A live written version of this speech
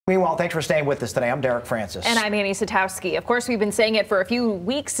Meanwhile, thanks for staying with us today. I'm Derek Francis. And I'm Annie Satowski. Of course, we've been saying it for a few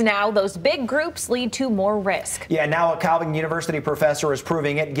weeks now. Those big groups lead to more risk. Yeah, now a Calvin University professor is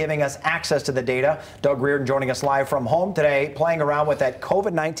proving it, giving us access to the data. Doug Reardon joining us live from home today, playing around with that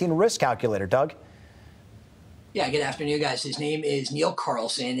COVID-19 risk calculator. Doug? Yeah, good afternoon, guys. His name is Neil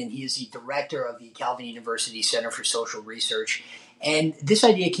Carlson, and he is the director of the Calvin University Center for Social Research. And this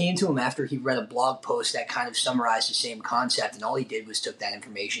idea came to him after he read a blog post that kind of summarized the same concept, and all he did was took that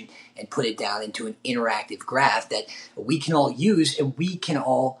information and put it down into an interactive graph that we can all use, and we can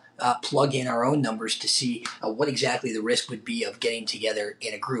all plug in our own numbers to see what exactly the risk would be of getting together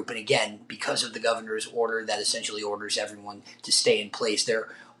in a group. And again, because of the governor's order that essentially orders everyone to stay in place, there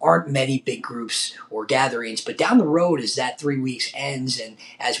aren't many big groups or gatherings, but down the road as that 3 weeks ends and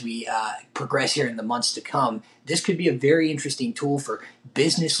as we progress here in the months to come, this could be a very interesting tool for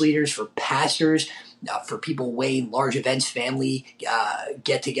business leaders, for pastors, for people away in large events, family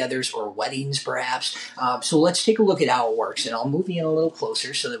get-togethers or weddings perhaps. So let's take a look at how it works, and I'll move you in a little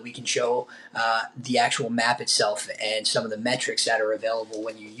closer so that we can show the actual map itself and some of the metrics that are available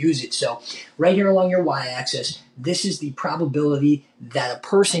when you use it. So right here along your y-axis, this is the probability that a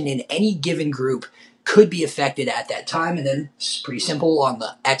person in any given group could be affected at that time, and then it's pretty simple. On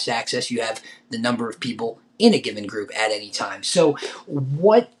the x-axis, you have the number of people in a given group at any time. So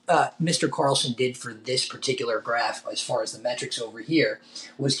what Mr. Carlson did for this particular graph, as far as the metrics over here,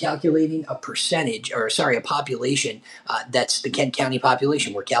 was calculating a population that's the Kent County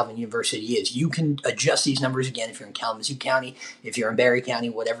population where Calvin University is. You can adjust these numbers again if you're in Kalamazoo County, if you're in Barry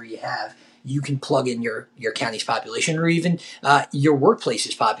County, whatever you have. You can plug in your county's population or even your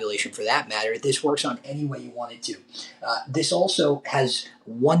workplace's population for that matter. This works on any way you want it to. This also has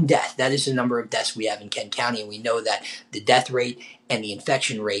one death. That is the number of deaths we have in Kent County, and we know that the death rate and the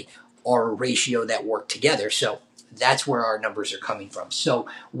infection rate are a ratio that work together. So that's where our numbers are coming from. So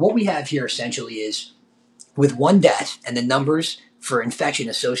what we have here essentially is with one death and the numbers for infection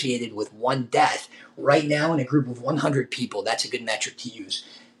associated with one death, right now in a group of 100 people, that's a good metric to use.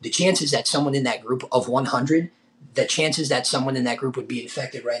 The chances that someone in that group of 100, the chances that someone in that group would be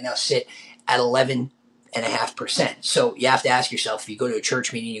infected right now sit at 11.5%. So you have to ask yourself, if you go to a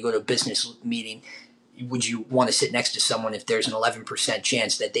church meeting, you go to a business meeting, would you want to sit next to someone if there's an 11%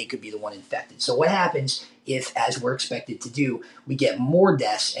 chance that they could be the one infected? So what happens if, as we're expected to do, we get more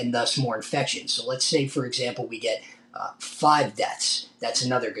deaths and thus more infections? So let's say, for example, we get 5 deaths. That's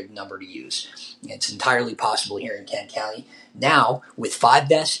another good number to use. It's entirely possible here in Kent County. Now, with 5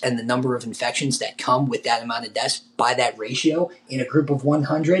 deaths and the number of infections that come with that amount of deaths by that ratio in a group of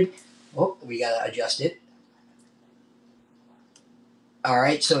 100, oh, we got to adjust it. All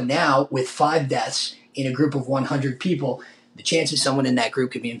right, so now with 5 deaths in a group of 100 people, the chances someone in that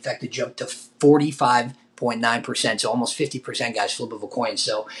group could be infected jump to 45.9%, so almost 50%, guys, flip of a coin.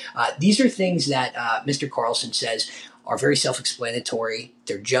 So these are things that Mr. Carlson says are very self-explanatory.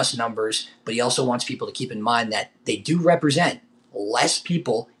 They're just numbers, but he also wants people to keep in mind that they do represent less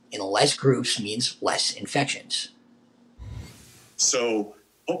people in less groups means less infections. So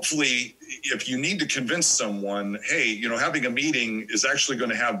hopefully, if you need to convince someone, hey, having a meeting is actually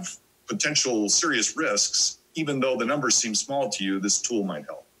going to have potential serious risks, even though the numbers seem small to you, this tool might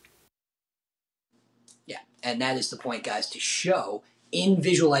help. Yeah, and that is the point, guys, to show in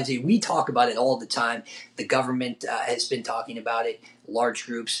visualizing. We talk about it all the time. The government has been talking about it. Large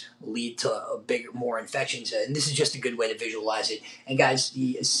groups lead to more infections, and this is just a good way to visualize it. And guys,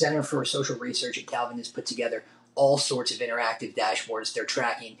 the Center for Social Research at Calvin has put together all sorts of interactive dashboards. They're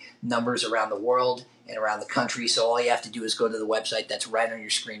tracking numbers around the world and around the country. So all you have to do is go to the website that's right on your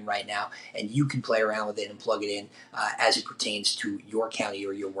screen right now, and you can play around with it and plug it in as it pertains to your county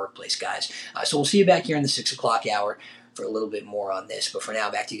or your workplace, guys. So we'll see you back here in the 6 o'clock hour for a little bit more on this. But for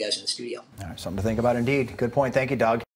now, back to you guys in the studio. All right, something to think about indeed. Good point. Thank you, Doug.